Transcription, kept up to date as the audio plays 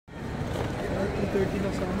Sa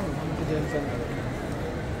ano, sa Jensen.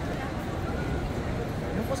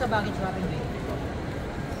 Ano po sa baggage wrapping day?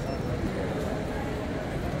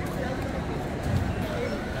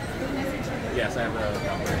 Yes, I have a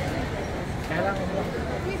number. Kailangan mo.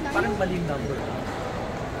 Parang mali yung number.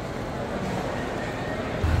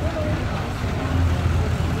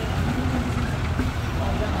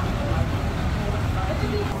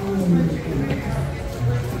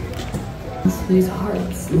 Whose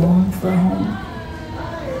hearts long for home.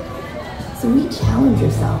 So we challenge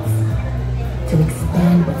ourselves to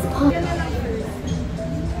expand what's possible.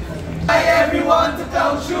 Hi everyone to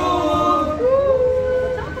KAOHSIUNG!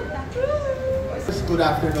 Good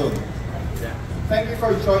afternoon. Thank you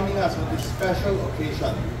for joining us on this special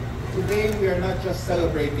occasion. Today we are not just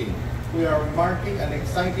celebrating, we are marking an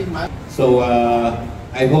exciting milestone. So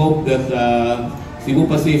I hope that Cebu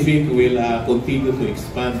Pacific will continue to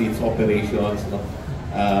expand its operations.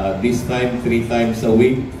 This time 3 times a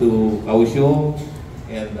week to KAOHSIUNG,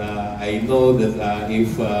 and I know that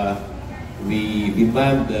if the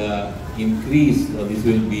demand increase, this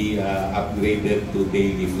will be upgraded to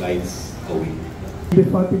daily flights a week.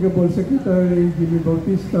 Indefatigable Secretary Jimmy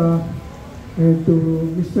Bautista, and to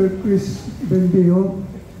Mr. Chris Bendijo,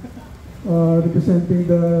 representing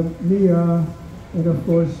the NIA, and of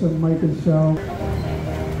course Michael Shaw.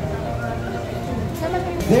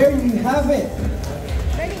 There you have it!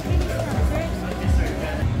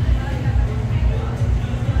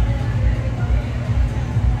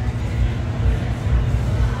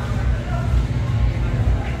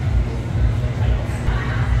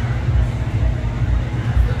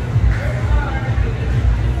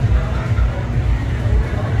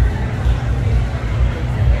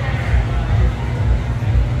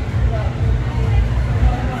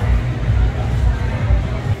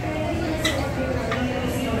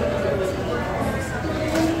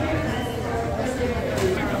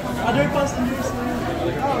 Other passengers.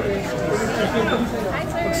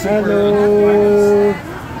 Hello.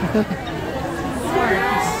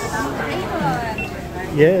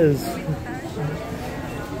 Yes.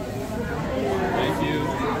 Thank you.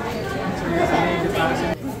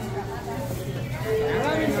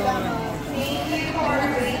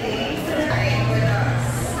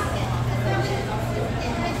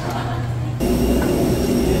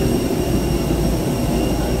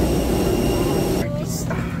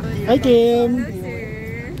 Hi, Kim.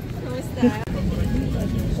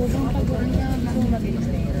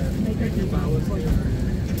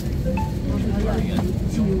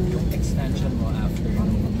 Yung extension mo after.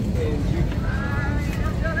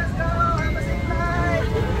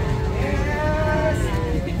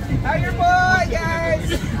 Higher boy, guys!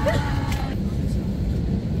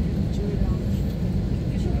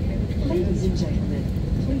 Ladies and gentlemen,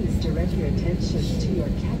 please direct your attention to your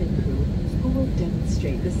cabin crew, who will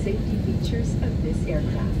demonstrate the safety features of this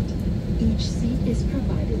aircraft. Each seat is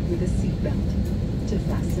provided with a seat belt. To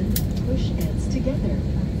fasten, push ends together.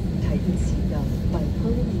 Tighten seat belt by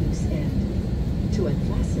pulling loose end. To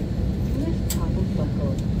unfasten, lift top of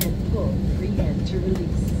buckle and pull free end to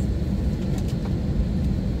release.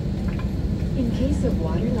 In case of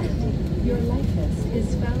water landing, your life vest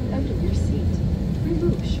is found under your seat.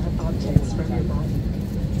 Remove sharp objects from your body.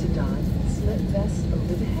 To don, slip vest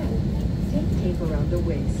over the head. Take tape around the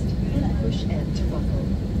waist and push end to buckle.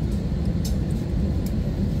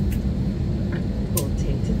 Pull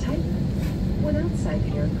tape to tighten. When outside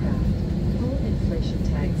the aircraft, pull inflation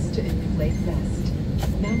tags to inflate vest.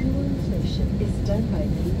 Manual inflation is done by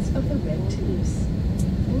means of the red tubes.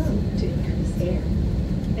 Blow to increase air,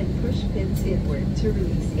 and push pins inward to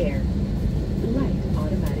release air. Light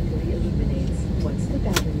automatically illuminates once the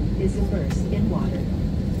battery is immersed in water.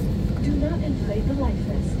 Do not inflate the life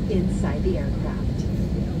vest inside the aircraft.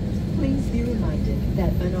 Please be reminded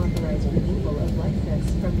that unauthorized removal of life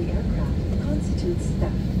vests from the aircraft constitutes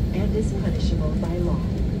theft and is punishable by law.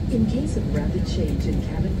 In case of rapid change in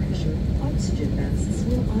cabin pressure, oxygen masks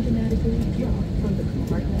will automatically drop from the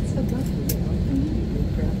compartments above you. Immediately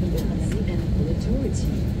grab the mask and pull it towards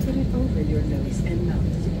you. Put it over your nose and mouth.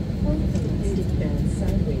 Pull the elastic band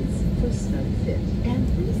sideways for snug fit and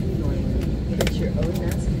breathe normally. Put your own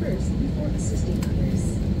mask first before assisting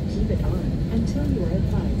others. Keep it on until you are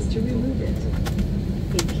advised to remove it.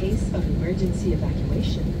 In case of emergency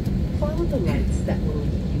evacuation, follow the lights that will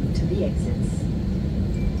lead you to the exits.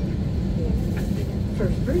 For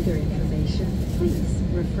further information, please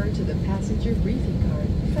refer to the passenger briefing card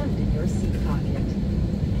found in your seat pocket.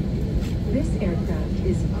 This aircraft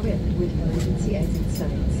is equipped with emergency exit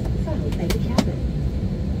signs found in the cabin.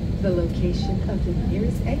 The location of the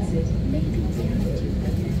nearest exit may be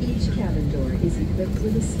different. Each cabin door is equipped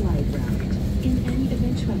with a slide raft. In any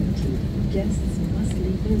eventuality, guests must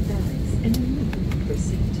leave their bags and immediately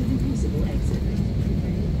proceed to the usable exit.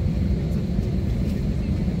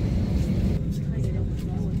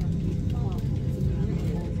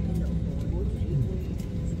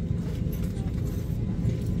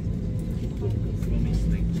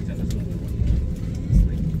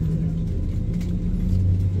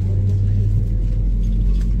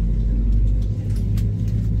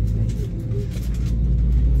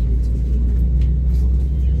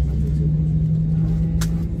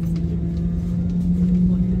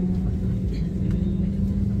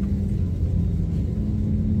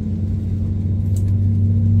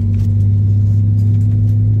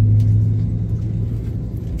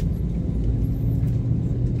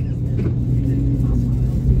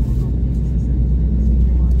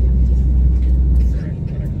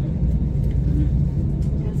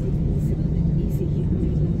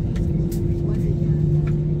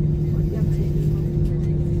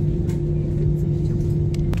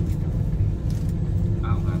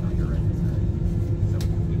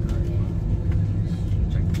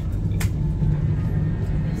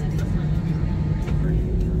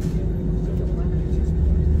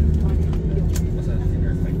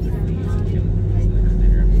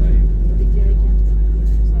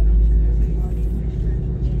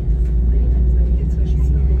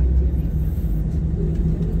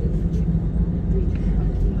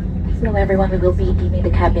 Hello everyone, we will be dimming the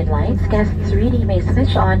cabin lights. Guests reading may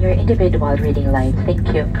switch on your individual reading lights.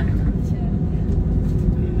 Thank you.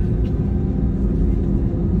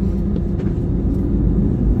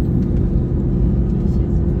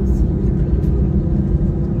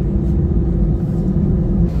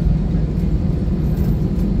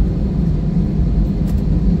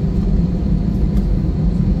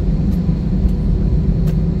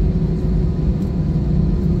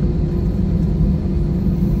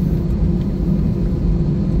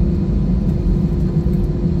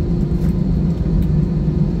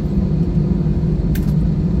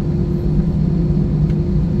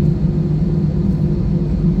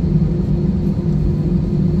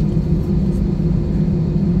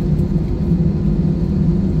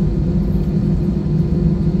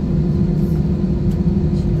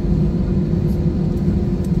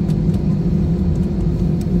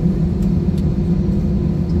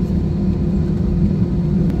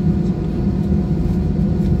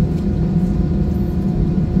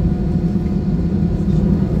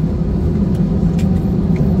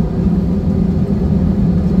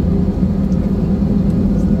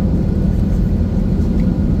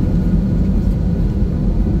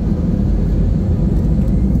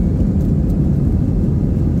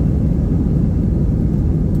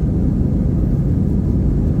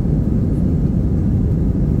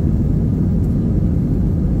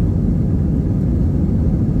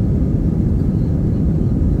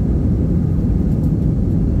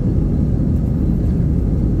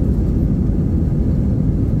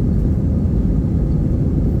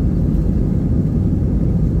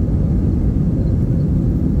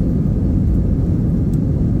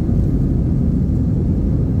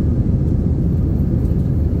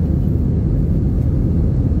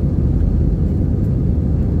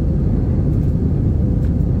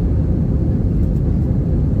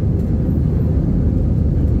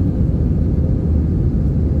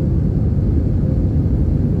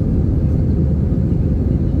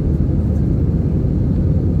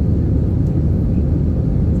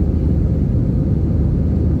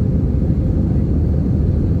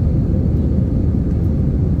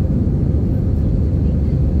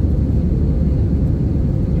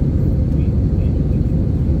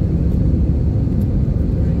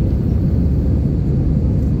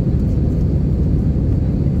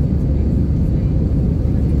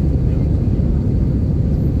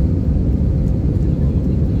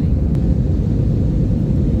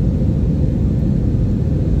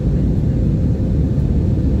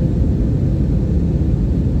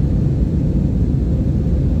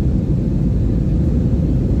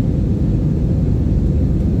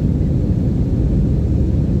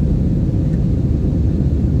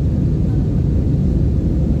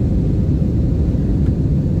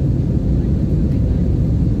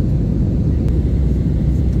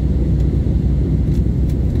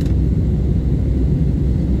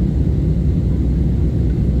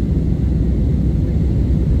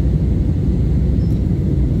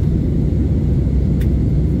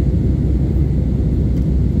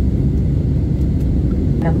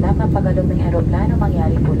 paggalog ng aeroplano,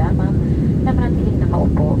 mangyari po lamang na manatiling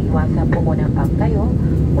nakaupo, iwasan po muna ang pagtayo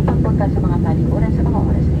o pagpunta sa mga talikuran sa mga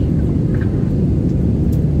oras na ito.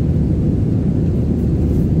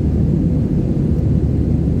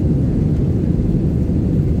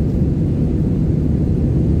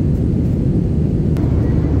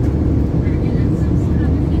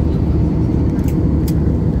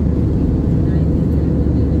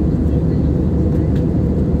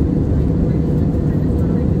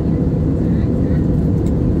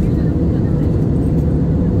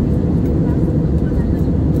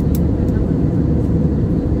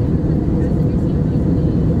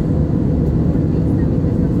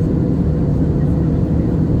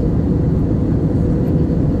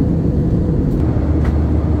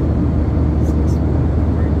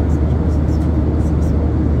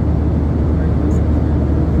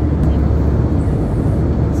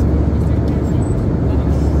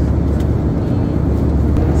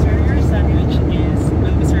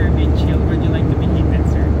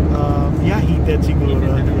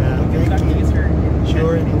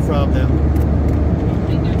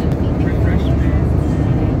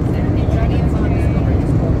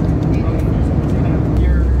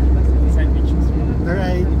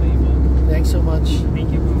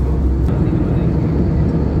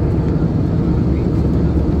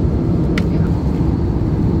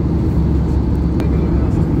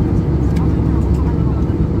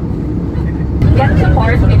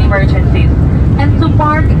 course, in emergencies. And to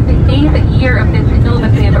mark the 8th year of this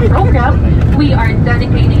innovative program, we are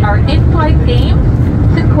dedicating our in-flight games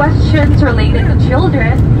to questions related to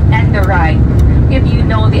children and the rights. If you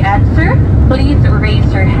know the answer, please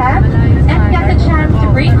raise your hand and get the chance to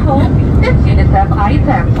bring home this UNICEF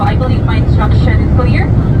item. So I believe my instruction is clear.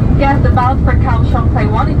 Guess about for KAOHSIUNG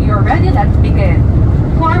Taiwan. If you're ready, let's begin.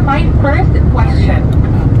 For my first question,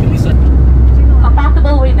 a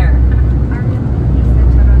possible winner.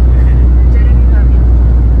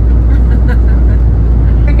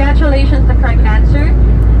 Congratulations, the correct answer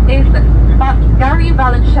is Gary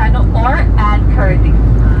Valenciano or Ann Curtis.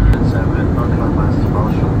 7 nautical miles to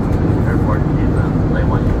Kaohsiung Airport in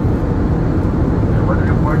Taiwan. The weather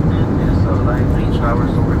reported is light rain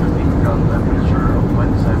showers over the peak temperature of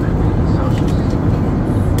 27 degrees Celsius.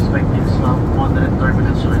 Expecting some moderate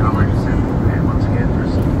turbulence during our descent. And once again,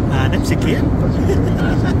 proceed. Hanap si Kim?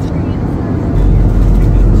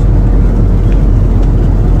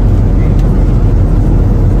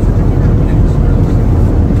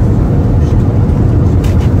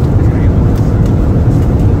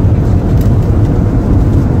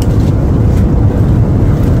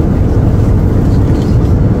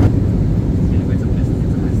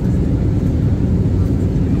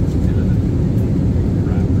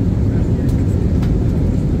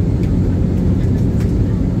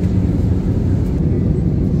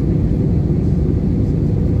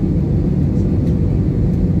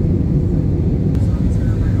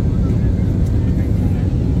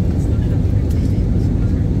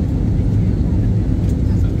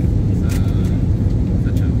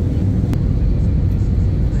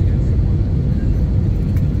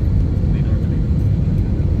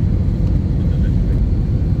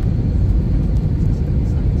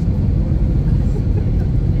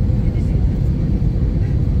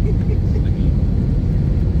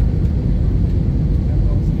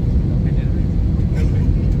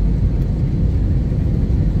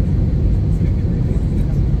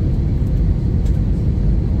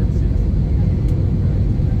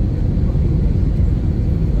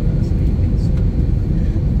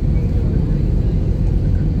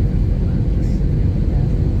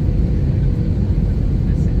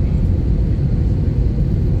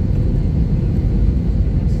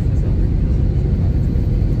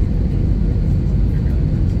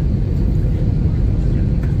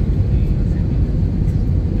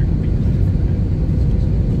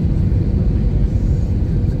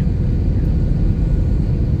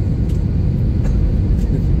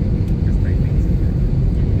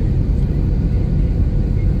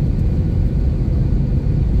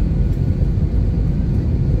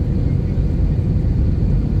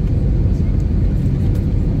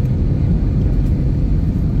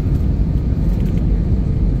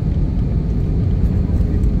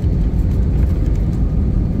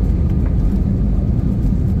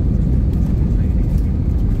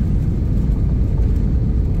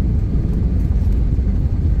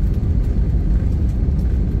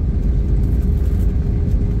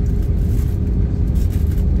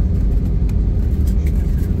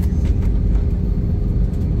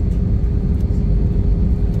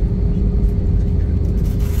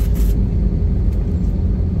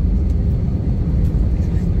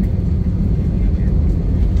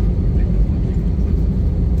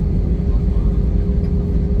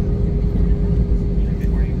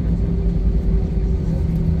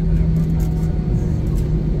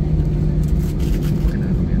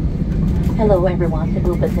 Hello everyone,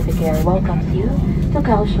 Cebu Pacific Air welcomes you to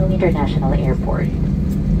Kaohsiung International Airport.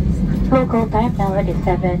 Local time now it is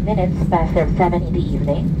 7 minutes past 7 in the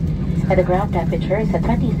evening, and the ground temperature is at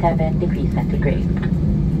 27 degrees centigrade.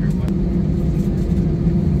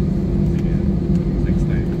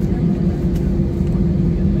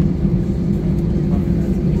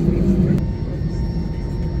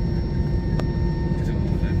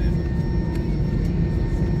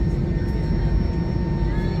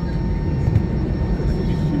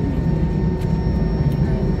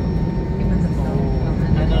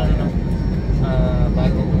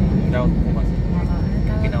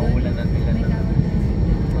 Pinauulan na nila ng mga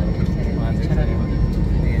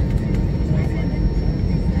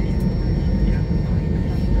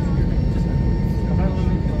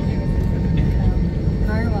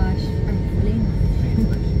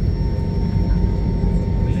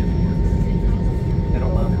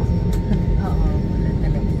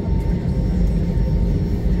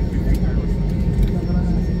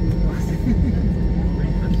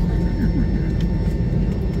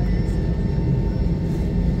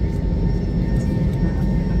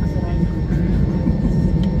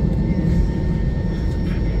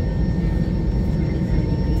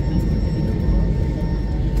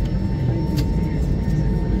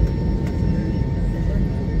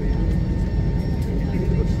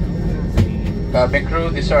Cabin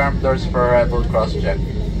crew, disarm doors for arrival cross-check.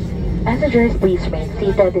 Passengers, please remain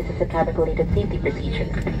seated. This is a cabin-related safety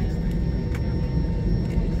procedure.